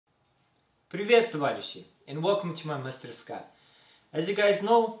Привет, товарищи, and welcome to my мастерская. As you guys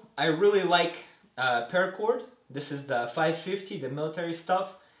know, I really like paracord. This is the 550, the military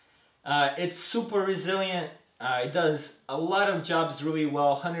stuff. It's super resilient. It does a lot of jobs really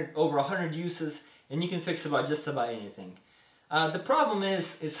well, over 100 uses, and you can fix just about anything. The problem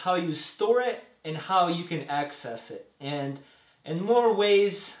is how you store it and how you can access it. And in more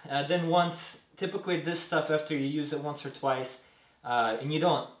ways than once, typically this stuff, after you use it once or twice, and you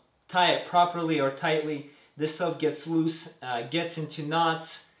don't tie it properly or tightly, this stuff gets loose, gets into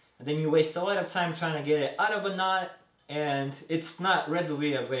knots, and then you waste a lot of time trying to get it out of a knot, and it's not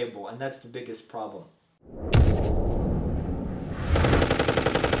readily available, and that's the biggest problem.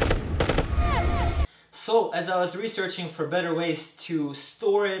 So as I was researching for better ways to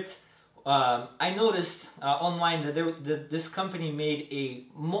store it, I noticed online that this company made a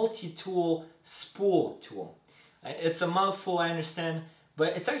multi-tool spool tool. It's a mouthful, I understand,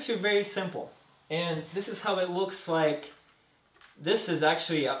 but it's actually very simple. And this is how it looks like. This is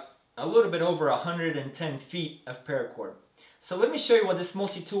actually a little bit over 110 feet of paracord. So let me show you what this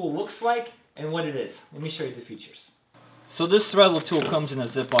multi-tool looks like and what it is. Let me show you the features. So this survival tool comes in a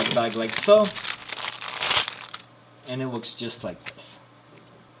Ziploc bag like so, and it looks just like this.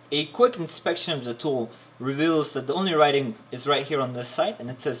 A quick inspection of the tool reveals that the only writing is right here on this side,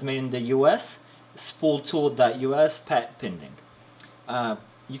 and it says made in the US, spooltool.us, patent pending.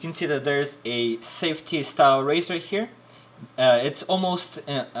 You can see that there's a safety style razor here. It's almost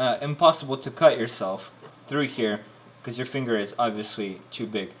impossible to cut yourself through here because your finger is obviously too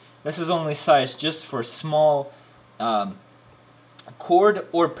big. This is only sized just for small cord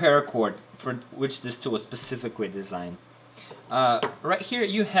or paracord, for which this tool is specifically designed. Right here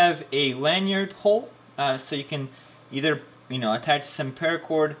you have a lanyard hole, so you can either attach some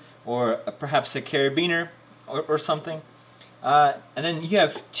paracord or perhaps a carabiner or something. And then you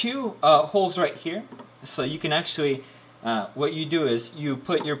have two holes right here, so you can actually, what you do is you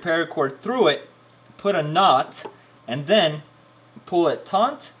put your paracord through it, put a knot, and then pull it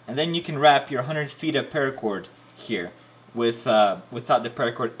taut, and then you can wrap your 100 feet of paracord here without the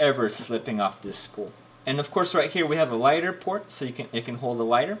paracord ever slipping off this spool. And of course right here we have a lighter port, so it can hold a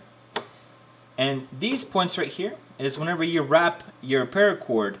lighter. And these points right here is whenever you wrap your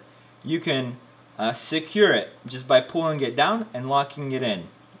paracord, you can secure it just by pulling it down and locking it in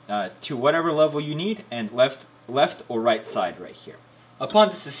to whatever level you need, and left or right side right here. Upon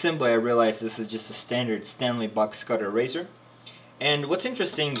this assembly, I realized this is just a standard Stanley box cutter razor. And what's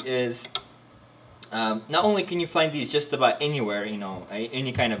interesting is not only can you find these just about anywhere,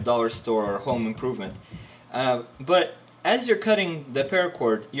 any kind of dollar store or home improvement, but as you're cutting the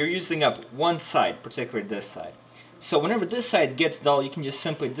paracord, you're using up one side, particularly this side. So whenever this side gets dull, you can just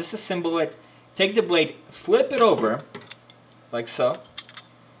simply disassemble it, take the blade, flip it over, like so,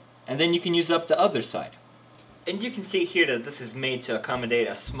 and then you can use up the other side. And you can see here that this is made to accommodate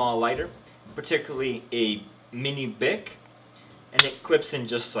a small lighter, particularly a mini Bic, and it clips in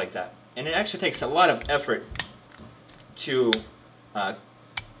just like that. And it actually takes a lot of effort to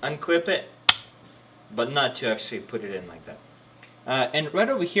unclip it, but not to actually put it in like that. And right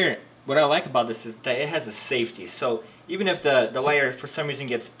over here, what I like about this is that it has a safety. So even if the lighter for some reason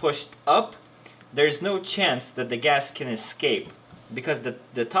gets pushed up, there's no chance that the gas can escape, because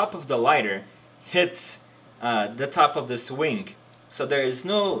the top of the lighter hits the top of this wing. So there is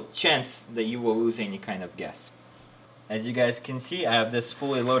no chance that you will lose any kind of gas. As you guys can see, I have this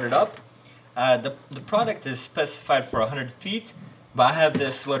fully loaded up. The product is specified for 100 feet, but I have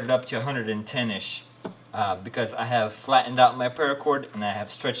this loaded up to 110-ish because I have flattened out my paracord and I have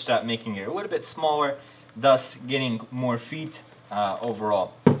stretched out, making it a little bit smaller, thus getting more feet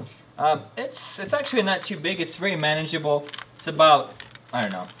overall. It's actually not too big. It's very manageable. It's about, I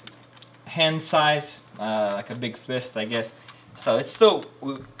don't know, hand size, like a big fist, I guess. So it's still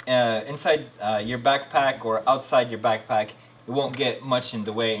inside your backpack or outside your backpack. It won't get much in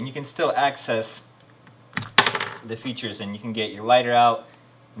the way, and you can still access the features, and you can get your lighter out,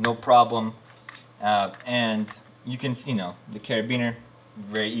 no problem. And you can, the carabiner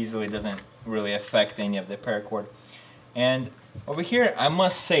very easily, doesn't really affect any of the paracord. And over here, I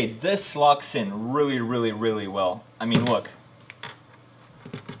must say, this locks in really, really, really well. I mean, look,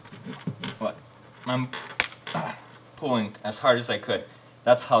 I'm pulling as hard as I could.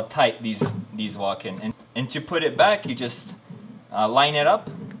 That's how tight these lock in. And to put it back, you just line it up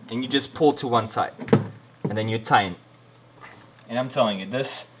and you just pull to one side, and then you tighten. And I'm telling you,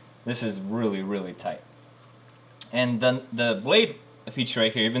 this is really, really tight. And then the blade feature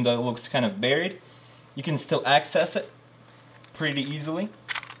right here, even though it looks kind of buried, you can still access it pretty easily.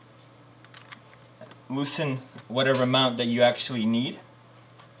 Loosen whatever amount that you actually need.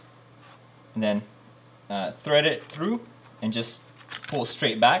 and then thread it through and just pull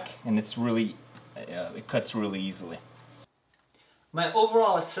straight back, and it's really it cuts really easily. My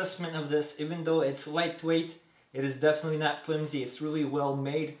overall assessment of this, even though it's lightweight, it is definitely not flimsy. It's really well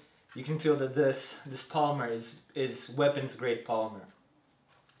made. You can feel that this polymer is weapons grade polymer.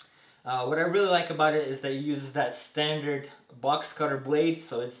 What I really like about it is that it uses that standard box cutter blade,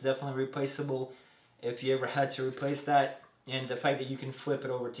 so it's definitely replaceable if you ever had to replace that, and the fact that you can flip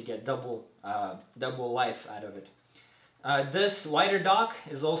it over to get double life out of it. This lighter dock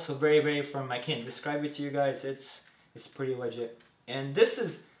is also very firm. I can't describe it to you guys. It's pretty legit. And this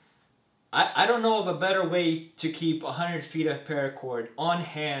is, I don't know of a better way to keep 100 feet of paracord on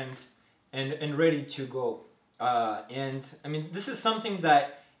hand and ready to go. And I mean, this is something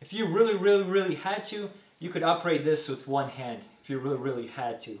that if you really had to, you could operate this with one hand. If you really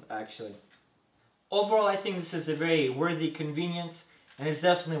had to, actually. Overall, I think this is a very worthy convenience, and it's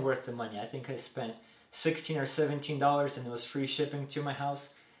definitely worth the money. I think I spent $16 or $17 and it was free shipping to my house.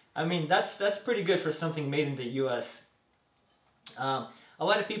 I mean, that's pretty good for something made in the US. A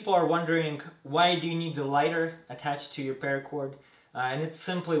lot of people are wondering, why do you need the lighter attached to your paracord? And it's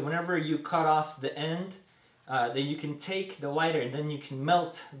simply, whenever you cut off the end, that you can take the lighter and then you can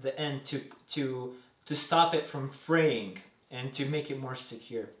melt the end to stop it from fraying and to make it more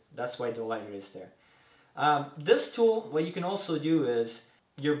secure. That's why the lighter is there. This tool, what you can also do is,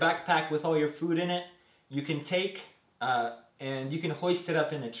 your backpack with all your food in it, you can take and you can hoist it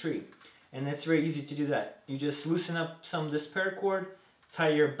up in a tree. And it's very easy to do that. You just loosen up some of this paracord, tie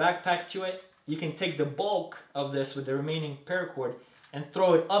your backpack to it. You can take the bulk of this with the remaining paracord and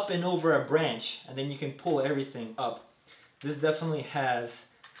throw it up and over a branch, and then you can pull everything up. This definitely has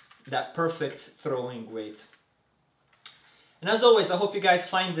that perfect throwing weight. And as always, I hope you guys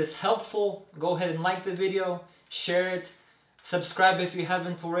find this helpful. Go ahead and like the video, share it, subscribe if you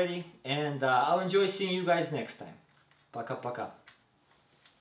haven't already, and I'll enjoy seeing you guys next time. Пока-пока.